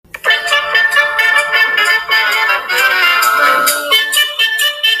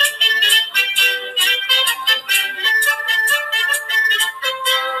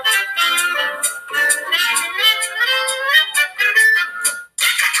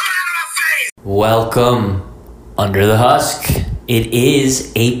Welcome under the Husk. It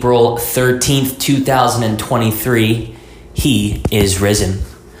is April 13th, 2023. He is risen.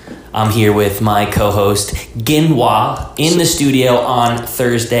 I'm here with my co-host, Ginwa, in the studio on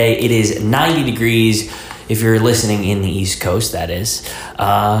Thursday. It is 90 degrees, if you're listening in the East Coast, that is.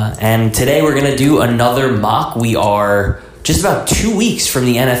 And today we're going to do another mock. We are just about 2 weeks from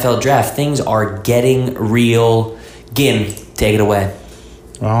the NFL draft. Things are getting real. Gin, take it away.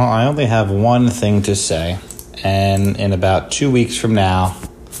 Well, I only have one thing to say, and in about 2 weeks from now,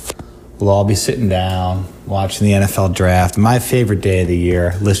 we'll all be sitting down, watching the NFL draft, my favorite day of the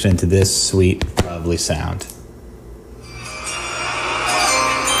year, listening to this sweet, lovely sound.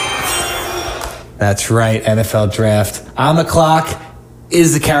 That's right, NFL draft. On the clock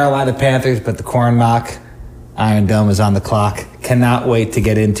is the Carolina Panthers, but the Corn Mock Iron Dome is on the clock. Cannot wait to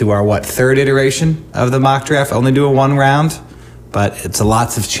get into our, third iteration of the mock draft, only doing one round. But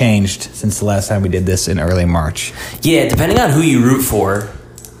lots have changed since the last time we did this in early March. Yeah, depending on who you root for,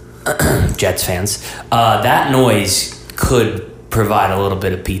 Jets fans, that noise could provide a little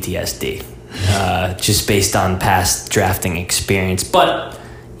bit of PTSD, just based on past drafting experience. But,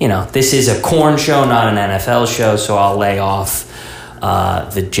 this is a corn show, not an NFL show, so I'll lay off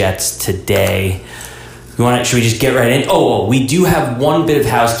the Jets today. Should we just get right in? Oh, we do have one bit of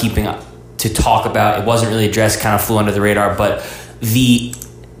housekeeping to talk about. It wasn't really addressed, kind of flew under the radar, but the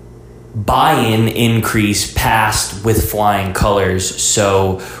buy-in increase passed with flying colors.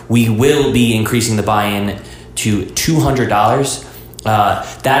 So we will be increasing the buy-in to $200.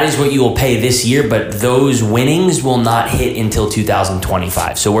 That is what you will pay this year, but those winnings will not hit until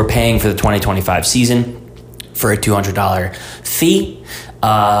 2025. So we're paying for the 2025 season for a $200 fee.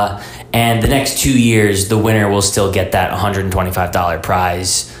 And the next 2 years, the winner will still get that $125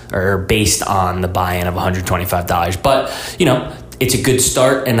 prize, or based on the buy-in of $125. But, it's a good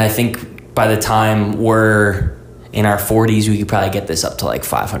start, and I think by the time we're in our 40s, we could probably get this up to like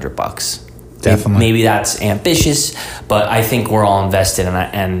 $500. Definitely. Maybe that's ambitious, but I think we're all invested,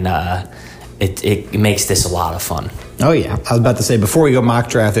 and it makes this a lot of fun. Oh, yeah. I was about to say, before we go mock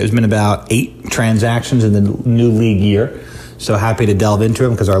draft, there's been about 8 transactions in the new league year. So happy to delve into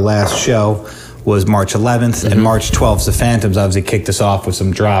them because our last show was March 11th, and March 12th, the Phantoms obviously kicked us off with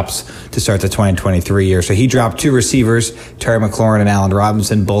some drops to start the 2023 year. So he dropped 2 receivers, Terry McLaurin and Allen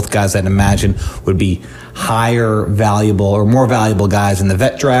Robinson, both guys that I imagine would be higher valuable or more valuable guys in the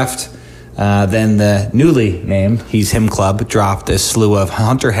vet draft. Then the newly named He's Him Club dropped a slew of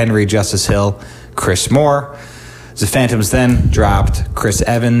Hunter Henry, Justice Hill, Chris Moore. The Phantoms then dropped Chris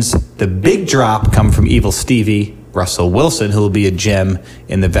Evans. The big drop come from Evil Stevie, Russell Wilson, who will be a gem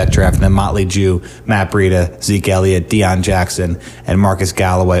in the vet draft, and then Motley Jew, Matt Breida, Zeke Elliott, Deion Jackson, and Marcus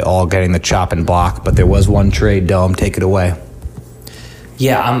Galloway all getting the chop and block. But there was one trade, Dome. Take it away.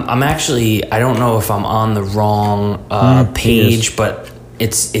 Yeah, I'm actually, I don't know if I'm on the wrong page, but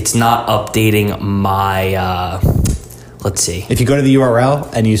it's not updating my, let's see. If you go to the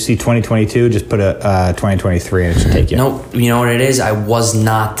URL and you see 2022, just put a 2023 and it should take you. Nope, you know what it is? I was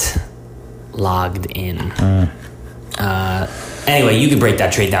not logged in. Anyway, you can break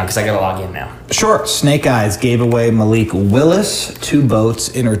that trade down because I got to log in now. Sure. Snake Eyes gave away Malik Willis 2 boats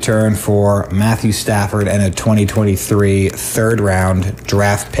in return for Matthew Stafford and a 2023 third-round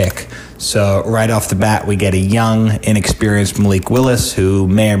draft pick. So right off the bat, we get a young, inexperienced Malik Willis who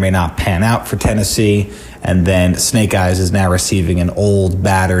may or may not pan out for Tennessee. And then Snake Eyes is now receiving an old,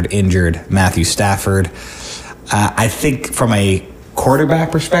 battered, injured Matthew Stafford. I think from a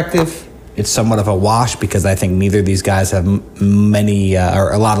quarterback perspective, it's somewhat of a wash because I think neither of these guys have many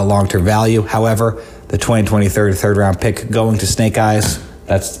or a lot of long-term value. However, the 2023 third-round pick going to Snake Eyes,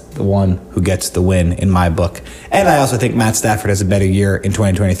 that's the one who gets the win in my book. And I also think Matt Stafford has a better year in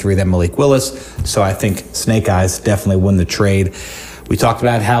 2023 than Malik Willis, so I think Snake Eyes definitely win the trade. We talked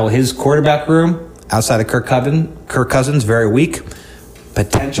about how his quarterback room outside of Kirk Cousins, very weak.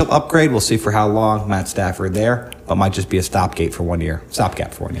 Potential upgrade. We'll see for how long. Matt Stafford there, but might just be a stopgap for 1 year.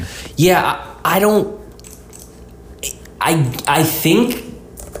 Yeah, I think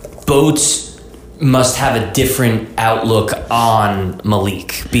Boats must have a different outlook on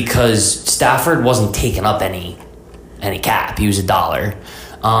Malik because Stafford wasn't taking up any cap. He was $1.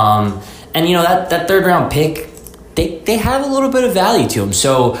 And that third round pick, they have a little bit of value to him.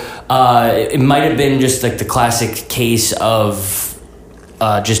 So it might have been just like the classic case of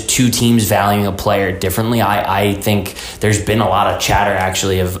just 2 teams valuing a player differently. I think there's been a lot of chatter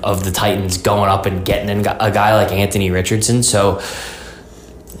actually of the Titans going up and getting in a guy like Anthony Richardson. So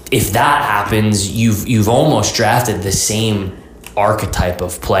if that happens, you've almost drafted the same archetype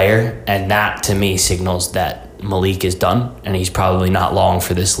of player, and that to me signals that Malik is done, and he's probably not long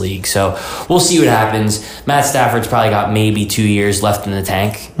for this league. So we'll see what happens. Matt Stafford's probably got maybe 2 years left in the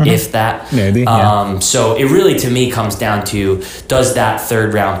tank, if that. Maybe, yeah. So it really, to me, comes down to, does that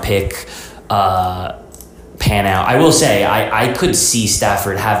third-round pick pan out? I will say, I could see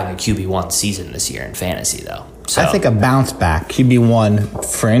Stafford having a QB1 season this year in fantasy, though. So. I think a bounce back. QB1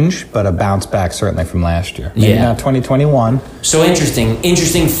 fringe, but a bounce back certainly from last year. Maybe not 2021. So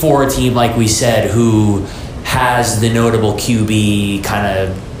interesting for a team, like we said, who has the notable QB kind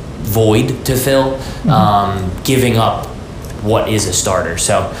of void to fill, giving up what is a starter.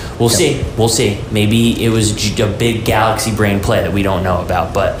 So we'll see. We'll see. Maybe it was a big galaxy brain play that we don't know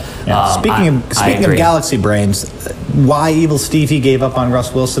about. But speaking of galaxy brains, why Evil Stevie gave up on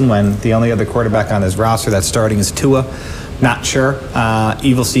Russ Wilson when the only other quarterback on his roster that's starting is Tua? Not sure.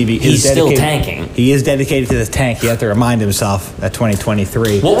 Evil Stevie he's still tanking. He is dedicated to the tank. You have to remind himself that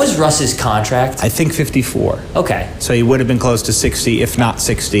 2023. What was Russ's contract? I think 54. Okay. So he would have been close to 60, if not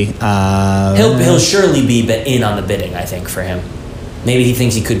 60. He'll surely be in on the bidding, I think, for him. Maybe he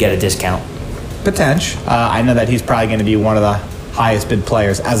thinks he could get a discount. Potential. I know that he's probably going to be one of the highest bid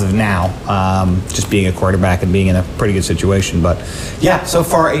players as of now, just being a quarterback and being in a pretty good situation. But yeah, so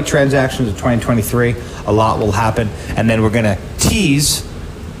far 8 transactions in 2023. A lot will happen, and then we're going to tease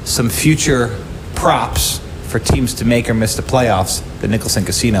some future props for teams to make or miss the playoffs. The Nicholson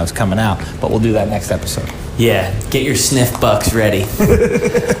Casino is coming out, but we'll do that next episode. Yeah, get your sniff bucks ready.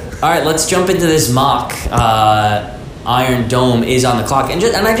 All right, let's jump into this mock. Iron Dome is on the clock. And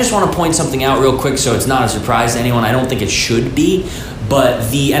I just want to point something out real quick so it's not a surprise to anyone. I don't think it should be, but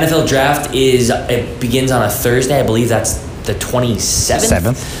the NFL draft it begins on a Thursday. I believe that's the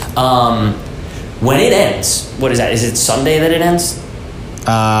 27th. When it ends, what is that? Is it Sunday that it ends?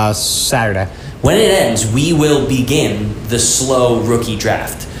 Saturday. When it ends, we will begin the slow rookie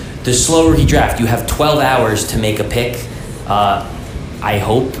draft. The slow rookie draft, you have 12 hours to make a pick. I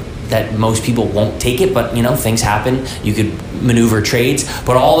hope that most people won't take it, but things happen. You could maneuver trades,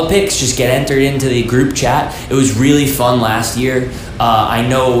 but all the picks just get entered into the group chat. It was really fun last year. I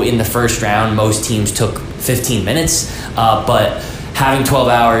know in the first round most teams took 15 minutes, but having 12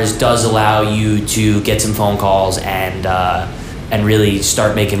 hours does allow you to get some phone calls and really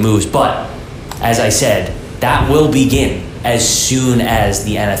start making moves. But as I said, that will begin as soon as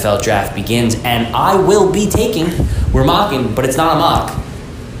the NFL draft begins, and I will be we're mocking, but it's not a mock,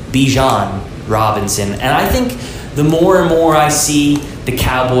 Bijan Robinson. And I think the more and more I see the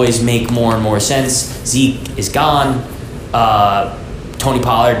Cowboys make more and more sense. Zeke is gone. Tony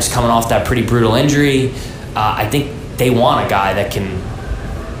Pollard's coming off that pretty brutal injury. I think they want a guy that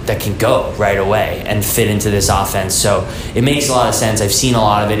can go right away and fit into this offense. So it makes a lot of sense. I've seen a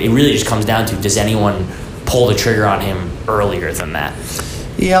lot of it. It really just comes down to, does anyone pull the trigger on him earlier than that?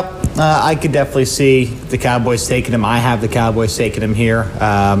 Yep. I could definitely see the Cowboys taking him. I have the Cowboys taking him here.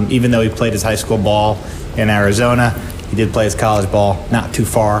 Even though he played his high school ball in Arizona, he did play his college ball not too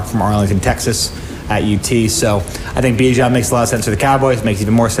far from Arlington, Texas at UT. So I think Bijan makes a lot of sense for the Cowboys. Makes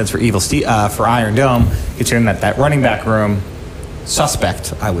even more sense for for Iron Dome, considering that running back room,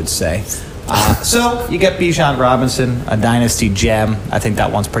 suspect, I would say. So you get Bijan Robinson, a dynasty gem. I think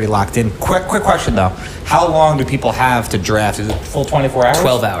that one's pretty locked in. Quick question, though. How long do people have to draft? Is it full 24 hours?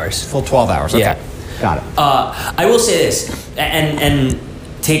 12 hours. Full 12 hours. Okay. Yeah. Got it. I will say this, and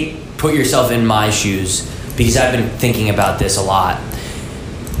put yourself in my shoes, because I've been thinking about this a lot.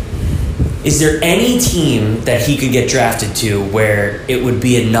 Is there any team that he could get drafted to where it would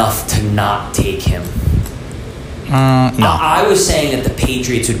be enough to not take him? No. I was saying that the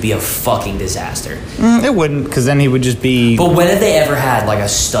Patriots would be a fucking disaster. It wouldn't, because then he would just be... But when have they ever had, like, a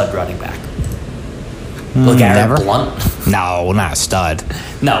stud running back? Look at never. Blunt? No, not a stud.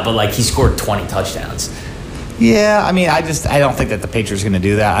 No, but, like, he scored 20 touchdowns. Yeah, I mean, I don't think that the Patriots are going to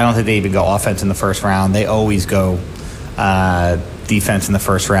do that. I don't think they even go offense in the first round. They always go defense in the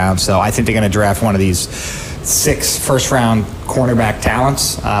first round. So I think they're going to draft one of these 6 first-round cornerback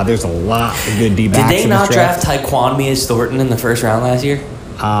talents. There's a lot of good D-backs. Did they not draft Tyquan Thornton in the first round last year?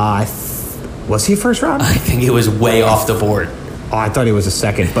 Was he first round? I think it was way off the board. Oh, I thought he was a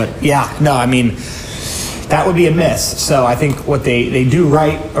second. But yeah, no, I mean, that would be a miss. So I think what they do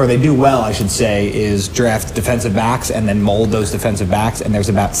right, or they do well, I should say, is draft defensive backs and then mold those defensive backs. And there's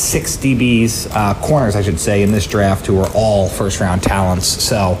about 6 DBs, corners, I should say, in this draft who are all first-round talents.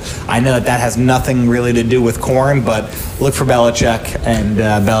 So I know that has nothing really to do with corn, but look for Belichick and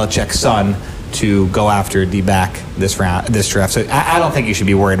Belichick's son to go after D-back this draft. So I don't think you should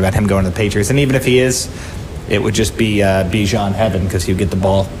be worried about him going to the Patriots. And even if he is, it would just be Bijan heaven, because he'd get the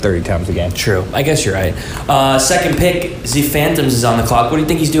ball 30 times a game. True. I guess you're right. Second pick, Z Phantoms is on the clock. What do you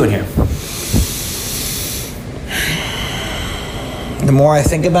think he's doing here? The more I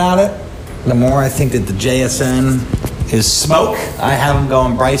think about it, the more I think that the JSN is smoke. I have him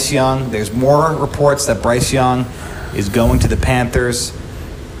going Bryce Young. There's more reports that Bryce Young is going to the Panthers.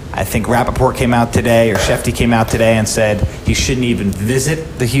 I think Rappaport came out today, or Shefty came out today and said he shouldn't even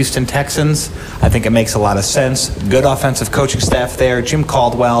visit the Houston Texans. I think it makes a lot of sense. Good offensive coaching staff there. Jim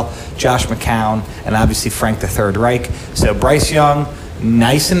Caldwell, Josh McCown, and obviously Frank the Third Reich. So Bryce Young,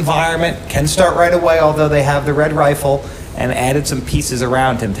 nice environment, can start right away, although they have the red rifle, and added some pieces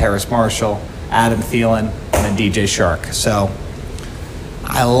around him, Terrace Marshall, Adam Thielen, and then DJ Shark. So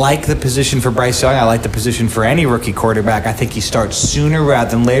I like the position for Bryce Young. I like the position for any rookie quarterback. I think he starts sooner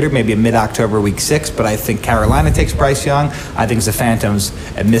rather than later, maybe in mid-October, week 6. But I think Carolina takes Bryce Young. I think the Phantoms,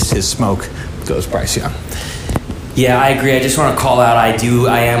 amidst his smoke, goes Bryce Young. Yeah, I agree. I just want to call out, I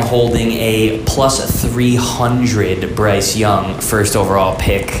am holding a plus 300 Bryce Young first overall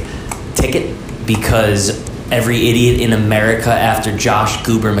pick ticket because every idiot in America after Josh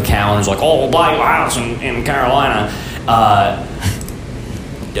Goober McCown is like, oh, buy a house in Carolina.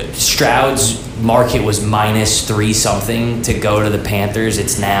 Stroud's market was -3 something to go to the Panthers.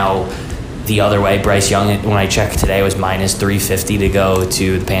 It's now the other way. Bryce Young, when I checked today, was -350 to go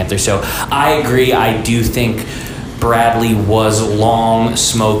to the Panthers. So I agree. I do think Bradley was long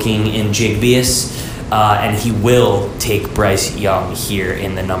smoking in Jigbeus, and he will take Bryce Young here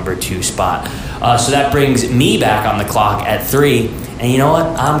in the number 2 spot. So that brings me back on the clock at 3. And you know what?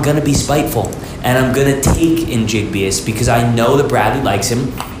 I'm going to be spiteful. And I'm going to take in Jigbeus because I know that Bradley likes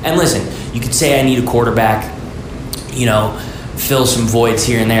him. And listen, you could say I need a quarterback, fill some voids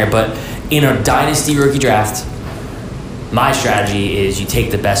here and there. But in a dynasty rookie draft, my strategy is you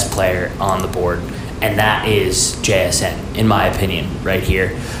take the best player on the board. And that is JSN, in my opinion, right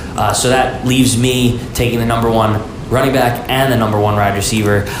here. So that leaves me taking the number 1 running back and the number 1 wide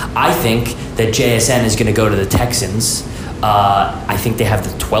receiver. I think that JSN is going to go to the Texans. I think they have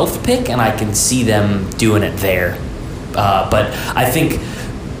the 12th pick, and I can see them doing it there. But I think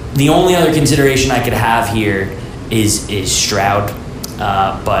the only other consideration I could have here is Stroud.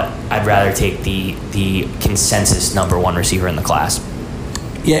 But I'd rather take the consensus number 1 receiver in the class.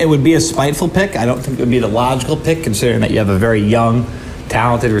 Yeah, it would be a spiteful pick. I don't think it would be the logical pick, considering that you have a very young,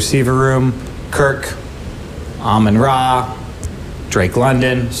 talented receiver room. Kirk, Amon-Ra, Drake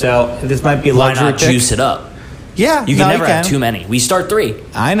London. So this might be a luxury pick. Why not juice it up? Yeah, you can never have too many. We start 3.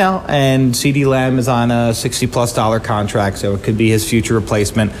 I know, and CD Lamb is on a $60+ contract, so it could be his future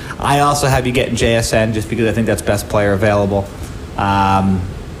replacement. I also have you getting JSN just because I think that's best player available.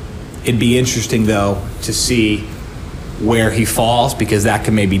 It'd be interesting though to see where he falls because that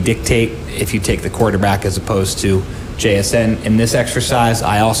can maybe dictate if you take the quarterback as opposed to JSN in this exercise.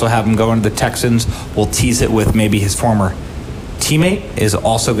 I also have him going to the Texans. We'll tease it with maybe his former teammate is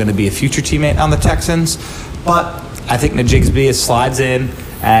also going to be a future teammate on the Texans. But I think Najee slides in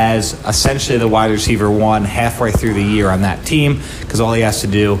as essentially the wide receiver 1 halfway through the year on that team because all he has to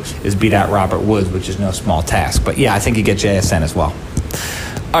do is beat out Robert Woods, which is no small task. But yeah, I think you get JSN as well.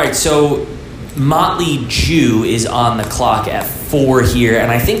 All right, so Motley Jew is on the clock at 4 here,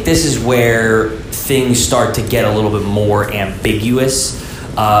 and I think this is where things start to get a little bit more ambiguous.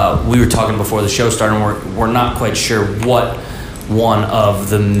 We were talking before the show started, and we're not quite sure what one of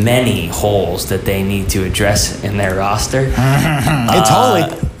the many holes that they need to address in their roster. It's holy.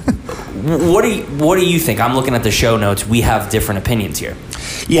 What do you think? I'm looking at the show notes. We have different opinions here.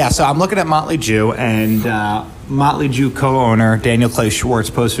 Yeah, so I'm looking at Motley Jew, and Motley Jew co-owner Daniel Clay Schwartz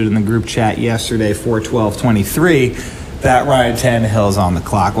posted in the group chat yesterday, 4/12/23, that Ryan Tannehill is on the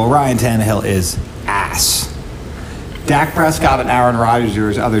clock. Well, Ryan Tannehill is ass. Dak Prescott and Aaron Rodgers are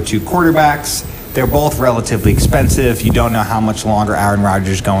his other 2 quarterbacks. They're both relatively expensive. You don't know how much longer Aaron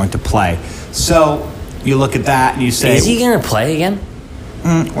Rodgers is going to play. So you look at that and you say... Is he going to play again?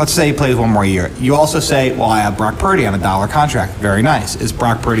 Let's say he plays 1 more year. You also say, well, I have Brock Purdy on a $1 contract. Very nice. Is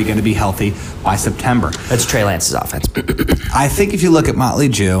Brock Purdy going to be healthy by September? That's Trey Lance's offense. I think if you look at Motley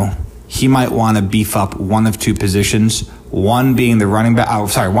Jew, he might want to beef up one of 2 positions. One being the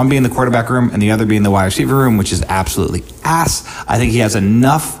one being the quarterback room and the other being the wide receiver room, which is absolutely ass. I think he has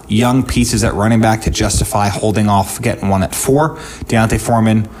enough young pieces at running back to justify holding off getting one at 4. Deontay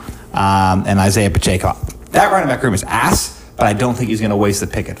Foreman and Isaiah Pacheco. That running back room is ass, but I don't think he's going to waste the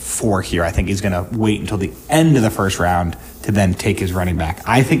pick at 4 here. I think he's going to wait until the end of the first round to then take his running back.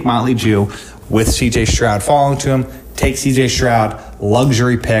 I think Motley Jew, with C.J. Stroud falling to him, take C.J. Stroud,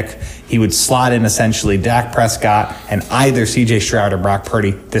 luxury pick. He would slot in essentially Dak Prescott and either C.J. Stroud or Brock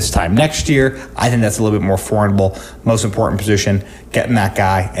Purdy this time next year. I think that's a little bit more formidable. Most important position, getting that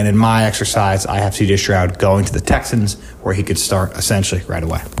guy. And in my exercise, I have C.J. Stroud going to the Texans where he could start essentially right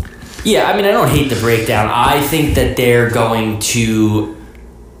away. Yeah, I mean, I don't hate the breakdown. I think that they're going to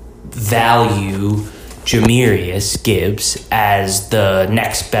value Jamarius Gibbs as the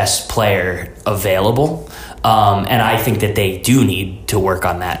next best player available. And I think that they do need to work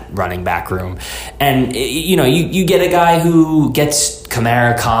on that running back room. And, you get a guy who gets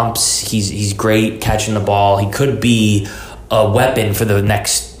Kamara comps. He's great catching the ball. He could be a weapon for the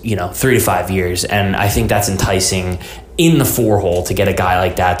next, 3 to 5 years. And I think that's enticing in the 4-hole to get a guy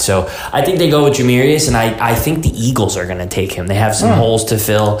like that. So I think they go with Jamarius, and I think the Eagles are going to take him. They have some holes to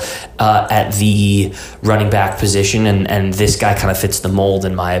fill at the running back position, and this guy kind of fits the mold,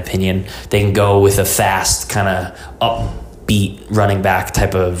 in my opinion. They can go with a fast, kind of upbeat running back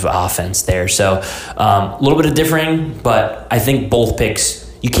type of offense there. So a little bit of differing, but I think both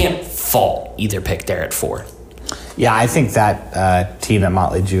picks, you can't fault either pick there at 4. Yeah, I think that team that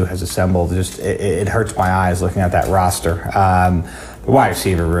Motley Jew has assembled, it hurts my eyes looking at that roster. The wide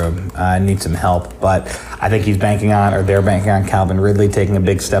receiver room needs some help, but I think they're banking on Calvin Ridley taking a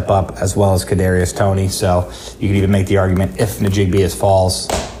big step up, as well as Kadarius Toney. So you could even make the argument, if Najigbius falls,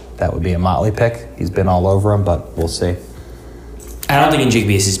 that would be a Motley pick. He's been all over him, but we'll see. I don't think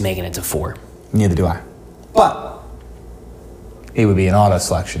Najigbius is making it to 4. Neither do I. But he would be an auto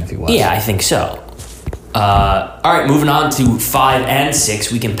selection if he was. Yeah, I think so. All right, moving on to 5 and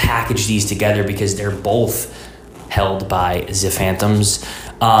 6. We can package these together because they're both held by the Phantoms.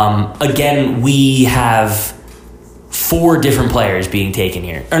 Again, we have 4 different players being taken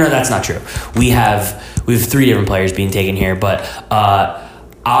here. Or no, that's not true. We have 3 different players being taken here, but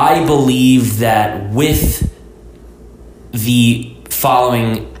I believe that with the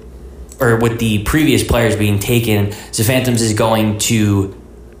following, or with the previous players being taken, the Phantoms is going to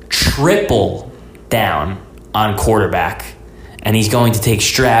triple down on quarterback, and he's going to take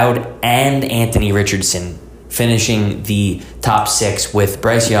Stroud and Anthony Richardson, finishing the top 6 with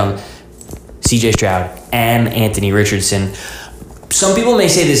Bryce Young, CJ Stroud, and Anthony Richardson. Some people may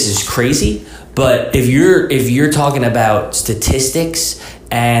say this is crazy, but if you're talking about statistics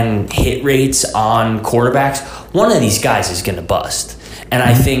and hit rates on quarterbacks, one of these guys is going to bust. And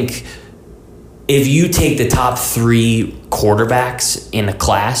I think if you take the top 3 quarterbacks in a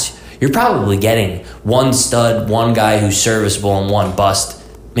class, you're probably getting one stud, one guy who's serviceable, and one bust.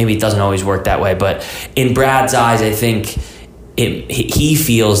 Maybe it doesn't always work that way, but in Brad's eyes, I think he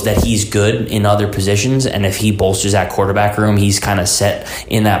feels that he's good in other positions, and if he bolsters that quarterback room, he's kind of set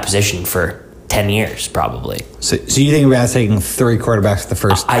in that position for 10 years, probably. So you think Brad's taking 3 quarterbacks at the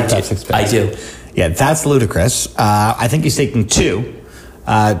first 6 picks? I do. Yeah, that's ludicrous. I think he's taking 2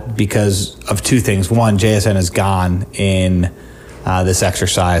 because of 2 things. One, JSN is gone in this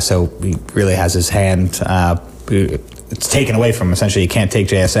exercise, so he really has his hand, it's taken away from him. Essentially, he can't take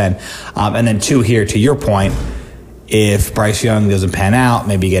JSN. And then 2 here, to your point, if Bryce Young doesn't pan out,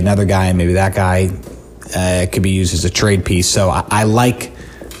 maybe you get another guy, and maybe that guy could be used as a trade piece. So I like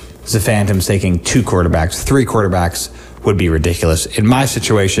the Phantoms taking 2 quarterbacks. 3 quarterbacks would be ridiculous. In my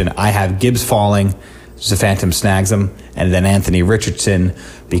situation, I have Gibbs falling, the Phantom snags him, and then Anthony Richardson,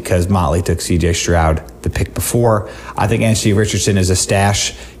 because Motley took CJ Stroud the pick before. I think Anthony Richardson is a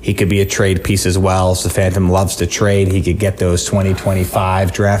stash. He could be a trade piece as well. So the Phantom loves to trade. He could get those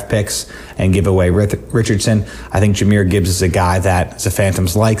 2025 draft picks and give away Richardson. I think Jahmyr Gibbs is a guy that the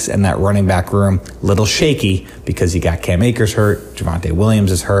Phantoms likes, and that running back room, little shaky because you got Cam Akers hurt, Javonte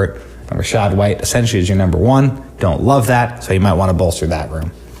Williams is hurt, and Rachaad White essentially is your number 1. Don't love that, so you might want to bolster that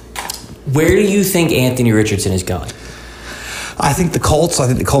room. Where do you think Anthony Richardson is going? I think the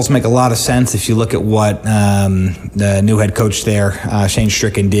Colts make a lot of sense if you look at what the new head coach there, Shane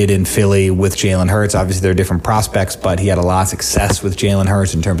Stricken, did in Philly with Jalen Hurts. Obviously, they're different prospects, but he had a lot of success with Jalen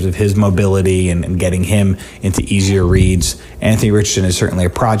Hurts in terms of his mobility and getting him into easier reads. Anthony Richardson is certainly a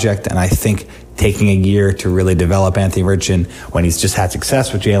project, and I think taking a year to really develop Anthony Richardson when he's just had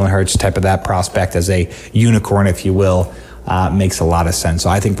success with Jalen Hurts, type of that prospect as a unicorn, if you will, makes a lot of sense. So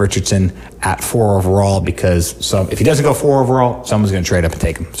I think Richardson at 4 overall, because if he doesn't go 4 overall, someone's going to trade up and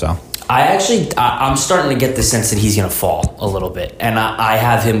take him. So I'm starting to get the sense that he's going to fall a little bit, and I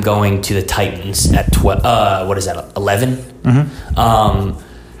have him going to the Titans at 11. Mm-hmm.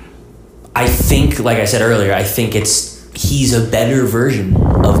 I think, like I said earlier, I think he's a better version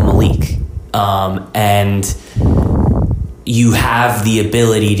of Malik, and you have the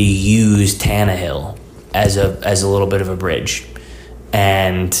ability to use Tannehill as a little bit of a bridge.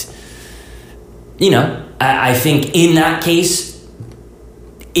 And, I think in that case,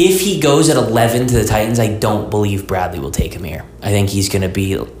 if he goes at 11 to the Titans, I don't believe Bradley will take him here. I think he's going to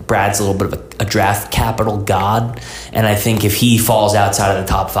be, Brad's a little bit of a draft capital god. And I think if he falls outside of the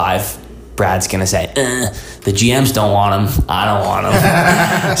top 5, Brad's going to say, the GMs don't want him. I don't want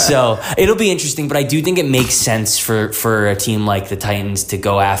him. So it'll be interesting, but I do think it makes sense for a team like the Titans to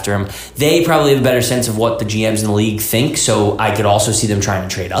go after him. They probably have a better sense of what the GMs in the league think, so I could also see them trying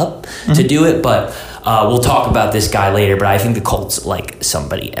to trade up to do it, but we'll talk about this guy later, but I think the Colts like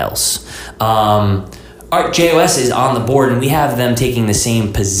somebody else. All right, JOS is on the board, and we have them taking the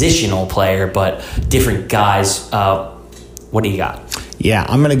same positional player, but different guys. What do you got? Yeah,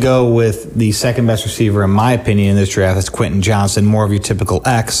 I'm going to go with the second best receiver, in my opinion, in this draft. That's Quentin Johnson, more of your typical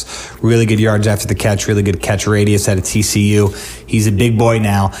X. Really good yards after the catch, really good catch radius at a TCU. He's a big boy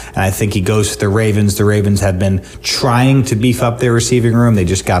now, and I think he goes to the Ravens. The Ravens have been trying to beef up their receiving room. They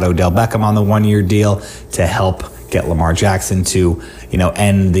just got Odell Beckham on the one-year deal to help get Lamar Jackson to,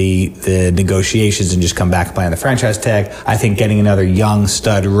 end the negotiations and just come back and play on the franchise tag. I think getting another young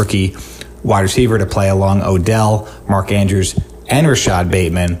stud rookie wide receiver to play along Odell, Mark Andrews, and Rashad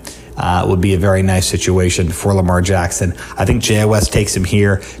Bateman would be a very nice situation for Lamar Jackson. I think JOS takes him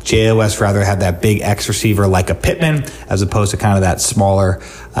here. JOS rather have that big X receiver like a Pittman as opposed to kind of that smaller,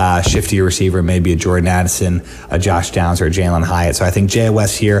 shiftier receiver, maybe a Jordan Addison, a Josh Downs, or a Jalen Hyatt. So I think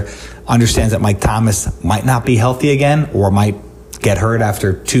JOS here understands that Mike Thomas might not be healthy again or might get hurt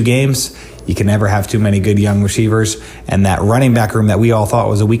after 2 games. You can never have too many good young receivers, and that running back room that we all thought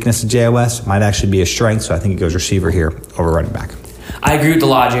was a weakness of JOS might actually be a strength, so I think he goes receiver here over running back. I agree with the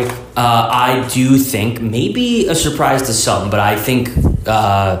logic. I do think, maybe a surprise to some, but I think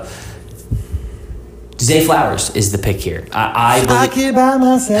Zay Flowers is the pick here. I can buy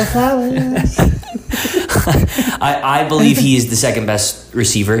myself flowers. I believe he is the second best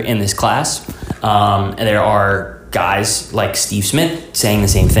receiver in this class. And there are guys like Steve Smith saying the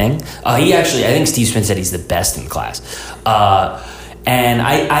same thing. I think Steve Smith said he's the best in the class. And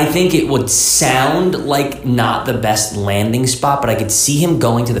I think it would sound like not the best landing spot, but I could see him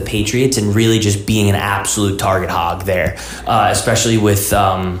going to the Patriots and really just being an absolute target hog there, especially with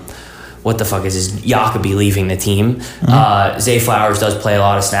what the fuck is his Jacoby leaving the team. Zay Flowers does play a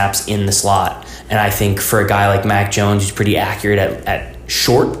lot of snaps in the slot, and I think for a guy like Mac Jones, who's pretty accurate at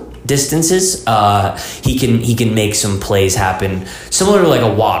short distances, he can make some plays happen, similar to like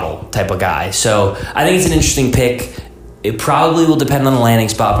a Waddle type of guy. So I think it's an interesting pick. It probably will depend on the landing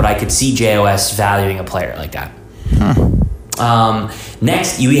spot, but I could see JOS valuing a player like that.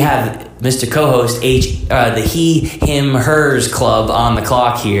 Next, we have Mr. Co-host the He, Him, Hers Club on the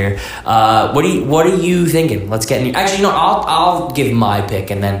clock here. What are you thinking? Let's get in. Actually, no, I'll give my pick,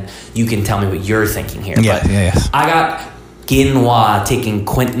 and then you can tell me what you're thinking here. Yeah. I got Ginwa taking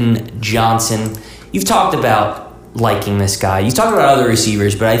Quentin Johnson. You've talked about liking this guy. You talked about other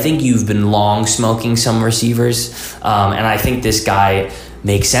receivers, but I think you've been long smoking some receivers, and I think this guy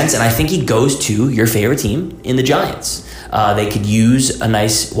makes sense, and I think he goes to your favorite team in the Giants. They could use a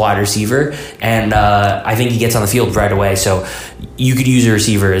nice wide receiver, and I think he gets on the field right away, so you could use a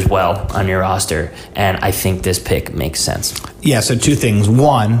receiver as well on your roster, and I think this pick makes sense. Yeah, so 2 things.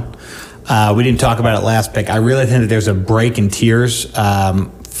 One, we didn't talk about it last pick. I really think that there's a break in tiers.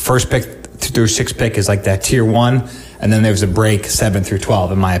 First pick through 6th pick is like that tier 1, and then there's a break 7 through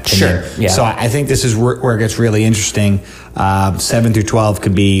 12, in my opinion. Sure, yeah. So I think this is where it gets really interesting. 7 through 12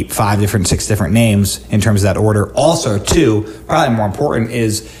 could be 6 different names in terms of that order. Also, too, probably more important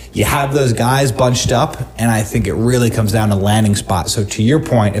is you have those guys bunched up, and I think it really comes down to landing spot. So to your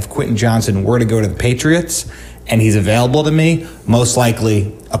point, if Quentin Johnson were to go to the Patriots and he's available to me, most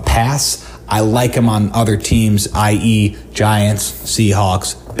likely a pass. I like him on other teams, i.e. Giants,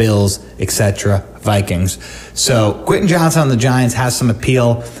 Seahawks, Bills, etc., Vikings. So Quentin Johnson on the Giants has some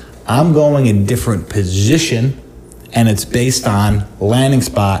appeal. I'm going a different position, and it's based on landing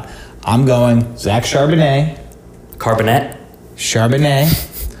spot. I'm going Zach Charbonnet,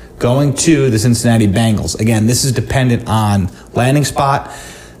 going to the Cincinnati Bengals. Again, this is dependent on landing spot.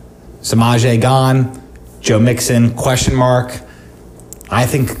 Samaje gone, Joe Mixon, question mark. I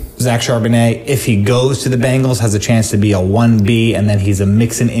think Zach Charbonnet, if he goes to the Bengals, has a chance to be a 1B, and then he's a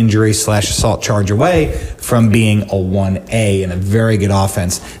Mixon injury / assault charge away from being a 1A in a very good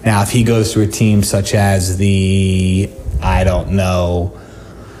offense. Now, if he goes to a team such as give me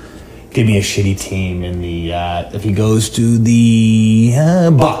a shitty team if he goes to the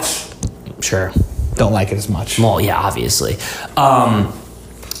Bucks. Sure. Don't like it as much. Well, yeah, obviously. What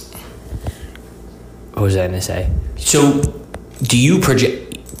was I going to say? So, do you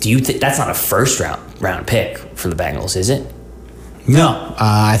think that's not a first round pick for the Bengals, is it? No,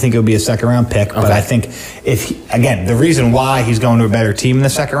 I think it would be a 2nd round pick, but I think the reason why he's going to a better team in the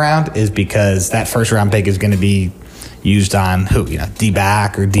 2nd round is because that 1st round pick is going to be used on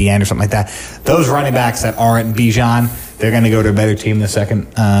D-back or D-end or something like that. Those running backs that aren't Bijan, they're going to go to a better team the second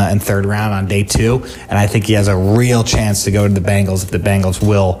and third round on day 2, and I think he has a real chance to go to the Bengals if the Bengals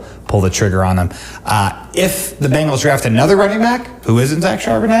will pull the trigger on him. If the Bengals draft another running back who isn't Zach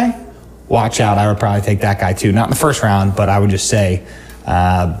Charbonnet, watch out. I would probably take that guy too. Not in the first round, but I would just say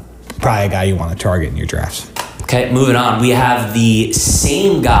probably a guy you want to target in your drafts. Okay, moving on. We have the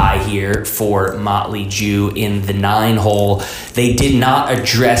same guy here for Motley Jew in the 9 hole. They did not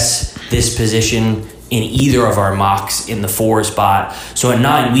address this position in either of our mocks in the 4 spot. So at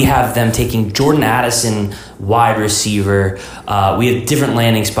 9, we have them taking Jordan Addison, wide receiver. We have different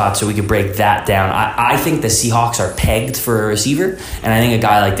landing spots, so we could break that down. I think the Seahawks are pegged for a receiver, and I think a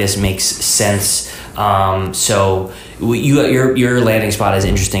guy like this makes sense. So your landing spot is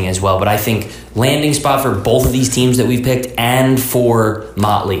interesting as well, but I think landing spot for both of these teams that we've picked and for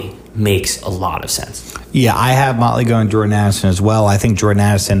Motley makes a lot of sense. Yeah, I have Motley going Jordan Addison as well. I think Jordan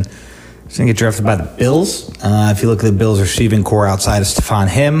Addison is going to get drafted by the Bills. If you look at the Bills' receiving core outside of Stephon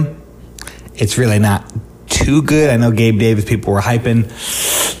Him, it's really not too good. I know Gabe Davis, people were hyping.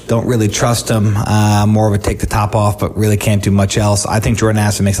 Don't really trust him. More of a take the top off, but really can't do much else. I think Jordan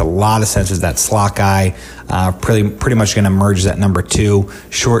Addison makes a lot of sense as that slot guy. Pretty much going to emerge as that number 2.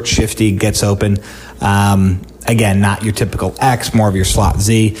 Short, shifty, gets open. Again, not your typical X, more of your slot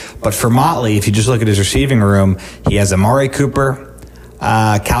Z. But for Motley, if you just look at his receiving room, he has Amari Cooper,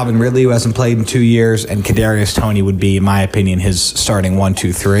 Calvin Ridley, who hasn't played in 2 years, and Kadarius Toney would be, in my opinion, his starting 1,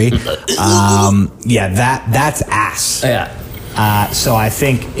 2, 3. That's ass. Yeah. So I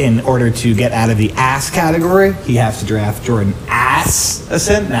think in order to get out of the ass category, he has to draft Jordan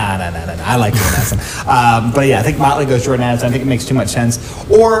Addison. No. I like Jordan Addison. But yeah, I think Motley goes Jordan Addison. I think it makes too much sense.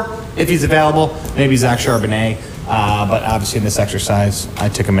 Or if he's available, maybe Zach Charbonnet. But obviously in this exercise, I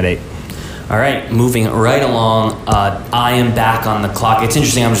took him at 8. All right, moving right along. I am back on the clock. It's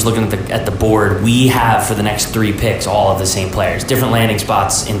interesting. I'm just looking at the board. We have for the next 3 picks all of the same players, different landing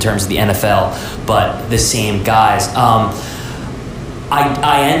spots in terms of the NFL, but the same guys.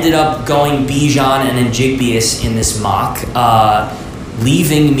 I ended up going Bijan and Njigbius in this mock,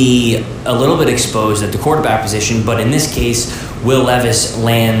 leaving me a little bit exposed at the quarterback position. But in this case, Will Levis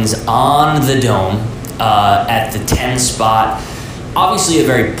lands on the dome at the 10 spot. Obviously a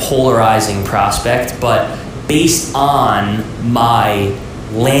very polarizing prospect, but based on my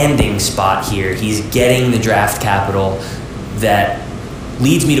landing spot here, he's getting the draft capital that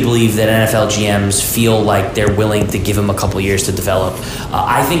leads me to believe that NFL GMs feel like they're willing to give him a couple years to develop.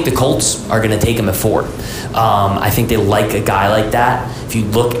 I think the Colts are going to take him at 4. I think they like a guy like that. If you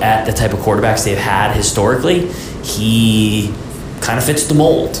look at the type of quarterbacks they've had historically, he kind of fits the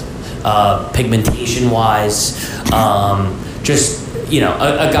mold, pigmentation-wise, just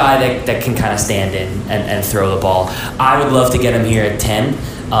a guy that can kind of stand in and throw the ball. I would love to get him here at 10.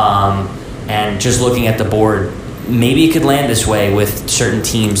 And just looking at the board, maybe it could land this way with certain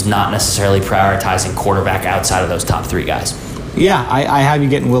teams not necessarily prioritizing quarterback outside of those top 3 guys. Yeah, I have you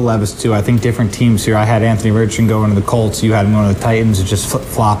getting Will Levis too. I think different teams here. I had Anthony Richardson going to the Colts. You had him going to the Titans. It's just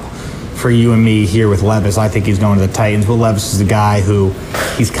flip-flop for you and me here with Levis. I think he's going to the Titans. Will Levis is a guy who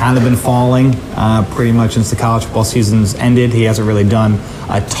he's kind of been falling pretty much since the college football season's ended. He hasn't really done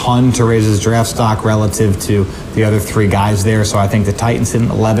a ton to raise his draft stock relative to the other 3 guys there. So I think the Titans in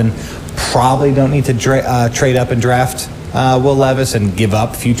 11 probably don't need to trade up and draft Will Levis and give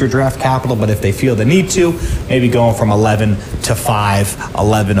up future draft capital, but if they feel the need to, maybe going from 11 to 5,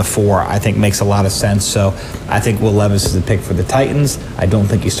 11 to 4, I think makes a lot of sense. So I think Will Levis is the pick for the Titans. I don't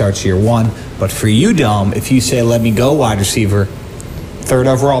think he starts year 1, but for you, Dom, if you say, let me go wide receiver, 3rd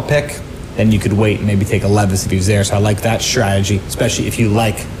overall pick, then you could wait and maybe take a Levis if he's there. So I like that strategy, especially if you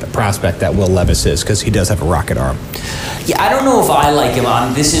like the prospect that Will Levis is, because he does have a rocket arm. Yeah, I don't know if I like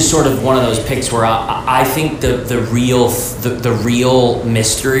him. This is sort of one of those picks where I think the real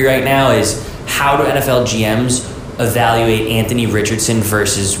mystery right now is how do NFL GMs evaluate Anthony Richardson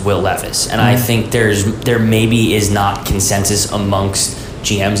versus Will Levis, and I think there maybe is not consensus amongst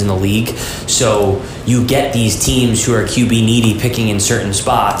GMs in the league. So you get these teams who are QB needy picking in certain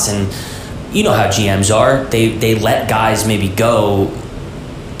spots, and you know how GMs are. They let guys maybe go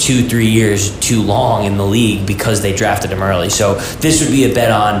 2-3 years too long in the league because they drafted him early. So this would be a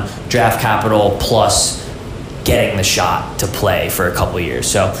bet on draft capital plus getting the shot to play for a couple of years.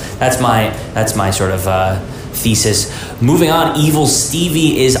 So that's my sort of thesis. Moving on, Evil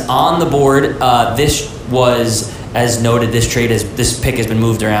Stevie is on the board. This was, as noted, this pick has been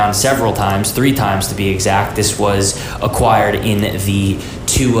moved around several times, 3 times to be exact. This was acquired in the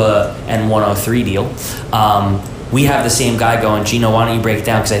Tua and 103 deal. we have the same guy going. Gino, why don't you break it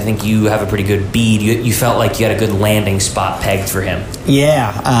down? Because I think you have a pretty good bead. You felt like you had a good landing spot pegged for him.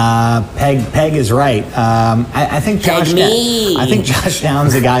 Yeah, Peg is right. I think Josh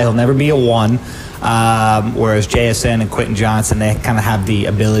Downs, the guy, he'll never be a 1. Whereas JSN and Quentin Johnson, they kind of have the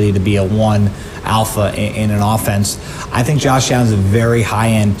ability to be a 1 alpha in an offense. I think Josh Downs is a very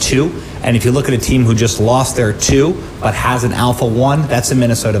high-end 2. And if you look at a team who just lost their 2 but has an alpha 1, that's the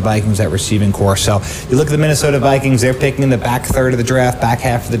Minnesota Vikings at receiving core. So you look at the Minnesota Vikings, they're picking in the back third of the draft, back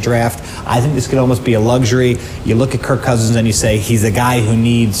half of the draft. I think this could almost be a luxury. You look at Kirk Cousins and you say he's a guy who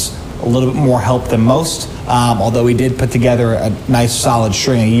needs a little bit more help than most, although he did put together a nice solid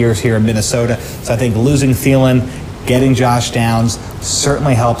string of years here in Minnesota. So I think losing Thielen, getting Josh Downs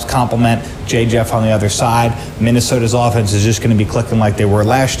certainly helps complement J. Jeff on the other side. Minnesota's offense is just going to be clicking like they were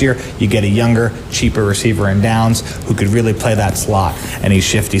last year. You get a younger, cheaper receiver in Downs who could really play that slot, and he's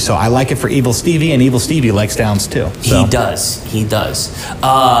shifty. So I like it for Evil Stevie, and Evil Stevie likes Downs too. So. He does.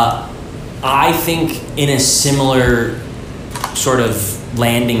 I think in a similar sort of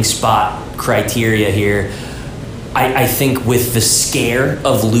landing spot criteria here, I think with the scare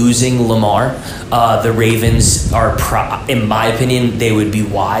of losing Lamar, the Ravens are, in my opinion, they would be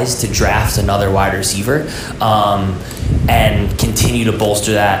wise to draft another wide receiver and continue to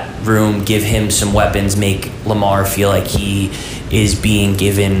bolster that room, give him some weapons, make Lamar feel like he is being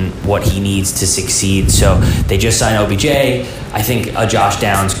given what he needs to succeed. So they just signed OBJ. I think a Josh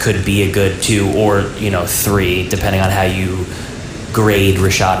Downs could be a good 2 or 3, depending on how you grade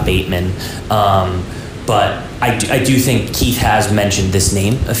Rashad Bateman. But I do think Keith has mentioned this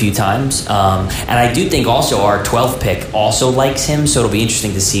name a few times. And I do think also our 12th pick also likes him, so it'll be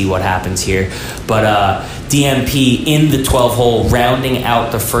interesting to see what happens here. But DMP in the 12 hole, rounding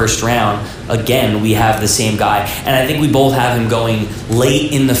out the first round, again, we have the same guy. And I think we both have him going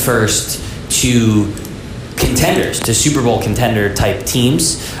late in the first to contenders, to Super Bowl contender type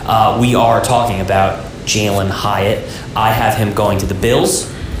teams. We are talking about Jalen Hyatt. I have him going to the Bills.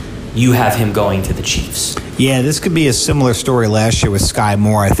 You have him going to the Chiefs. Yeah, this could be a similar story last year with Sky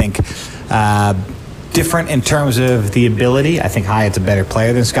Moore. I think different in terms of the ability. I think Hyatt's a better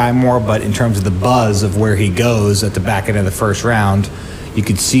player than Sky Moore, but in terms of the buzz of where he goes at the back end of the first round, you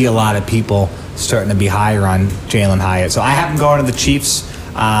could see a lot of people starting to be higher on Jalen Hyatt. So I have him going to the Chiefs.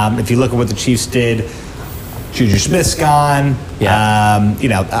 If you look at what the Chiefs did, Juju Smith's gone. Yeah.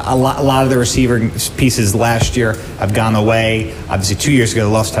 A lot of the receiver pieces last year have gone away. Obviously, 2 years ago,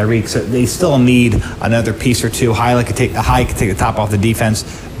 they lost Tyreek, so they still need another piece or two. Hyatt could take the top off the defense.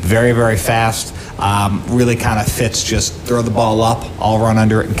 Very, very fast. Really kind of fits just throw the ball up, I'll run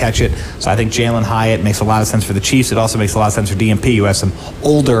under it and catch it. So I think Jalen Hyatt makes a lot of sense for the Chiefs. It also makes a lot of sense for DMP, who has some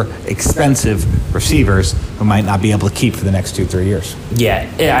older, expensive receivers who might not be able to keep for the next 2-3 years. Yeah,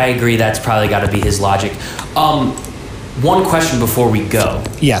 I agree. That's probably got to be his logic. One question before we go.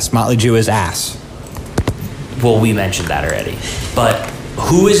 Yes, Motley Jew is ass. Well, we mentioned that already. But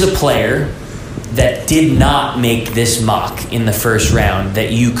who is a player that did not make this mock in the first round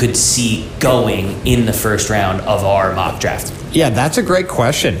that you could see going in the first round of our mock draft? Yeah, that's a great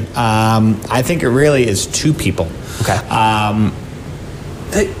question. I think it really is 2 people. Okay.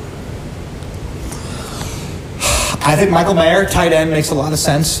 I think Michael Mayer, tight end, makes a lot of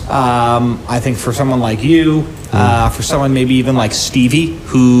sense. I think for someone like you, for someone maybe even like Stevie,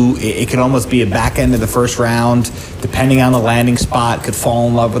 who it could almost be a back end of the first round, depending on the landing spot, could fall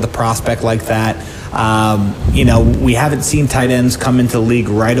in love with a prospect like that. We haven't seen tight ends come into the league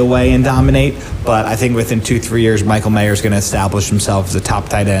right away and dominate, but I think within 2-3 years, Michael Mayer is going to establish himself as a top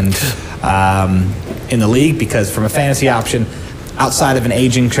tight end in the league, because from a fantasy option, outside of an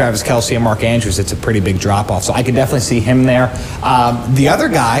aging Travis Kelce and Mark Andrews, it's a pretty big drop-off. So I could definitely see him there. The other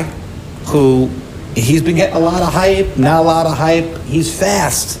guy who he's been getting a lot of hype, not a lot of hype, he's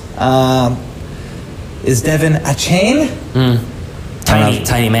fast, is Devin Achane.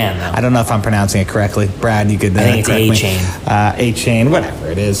 Tiny man, though. I don't know if I'm pronouncing it correctly. Brad, you could I think correct it's me. A-Chain, whatever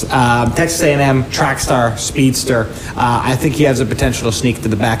it is. Texas A&M, track star, speedster. I think he has the potential to sneak to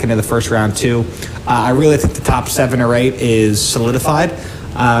the back end of the first round, too. I really think the top 7 or 8 is solidified.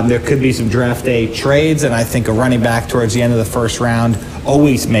 There could be some draft day trades, and I think a running back towards the end of the first round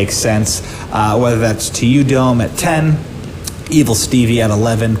always makes sense, whether that's to you, Dome, at 10, Evil Stevie at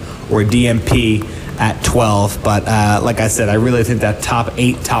 11, or DMP at 12. But like I said, I really think that top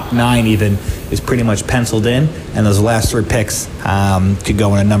 8, top 9 even is pretty much penciled in, and those last 3 picks could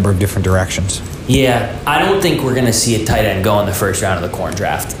go in a number of different directions. Yeah, I don't think we're going to see a tight end go in the first round of the corn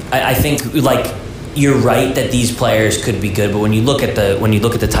draft. I think you're right that these players could be good, but when you look at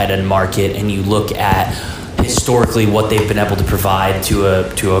the tight end market and you look at historically what they've been able to provide to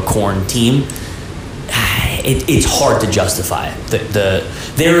a corn team, it's hard to justify it.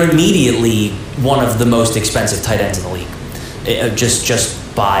 They're immediately one of the most expensive tight ends in the league,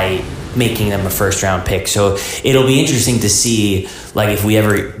 just by making them a first round pick. So it'll be interesting to see, like, if we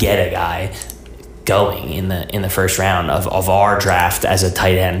ever get a guy going in the first round of our draft as a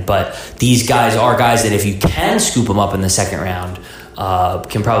tight end. But these guys are guys that if you can scoop them up in the second round,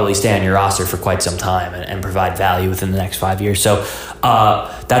 can probably stay on your roster for quite some time and provide value within the next 5 years. So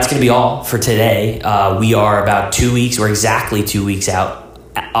that's going to be all for today. We are about 2 weeks, or exactly 2 weeks out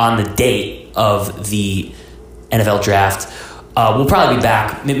on the date of the NFL draft. We'll probably be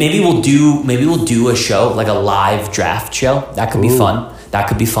back. Maybe we'll do a show, like a live draft show. That could be fun.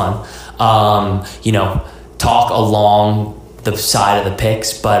 Talk along the side of the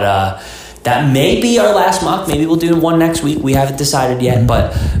picks, but that may be our last mock. Maybe we'll do one next week. We haven't decided yet,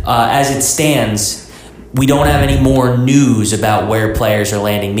 but as it stands, we don't have any more news about where players are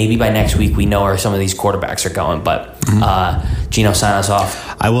landing. Maybe by next week we know where some of these quarterbacks are going, but Gino, sign us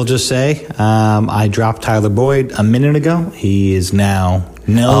off. I will just say, I dropped Tyler Boyd a minute ago. He is now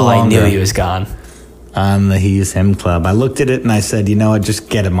no longer. I knew he was gone. On the He's Him Club. I looked at it and I said, you know what, just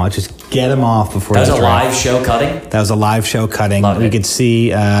get him off. Just get him off before the draft. That was a live show cutting? That was a live show cutting. We could see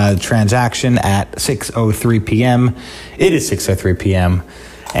the transaction at 6:03 p.m. It is 6:03 p.m.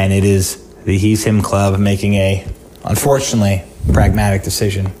 and it is the He's Him Club making a, unfortunately, pragmatic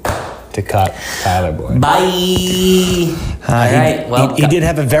decision to cut Tyler Boyd. Bye. All right. Well, he did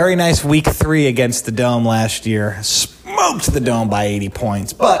have a very nice week 3 against the Dome last year. Smoked the Dome by 80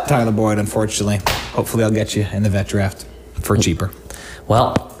 points. But Tyler Boyd, unfortunately, hopefully I'll get you in the vet draft for cheaper.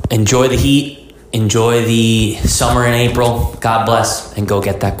 Well, enjoy the heat. Enjoy the summer in April. God bless. And go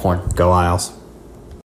get that corn. Go Isles.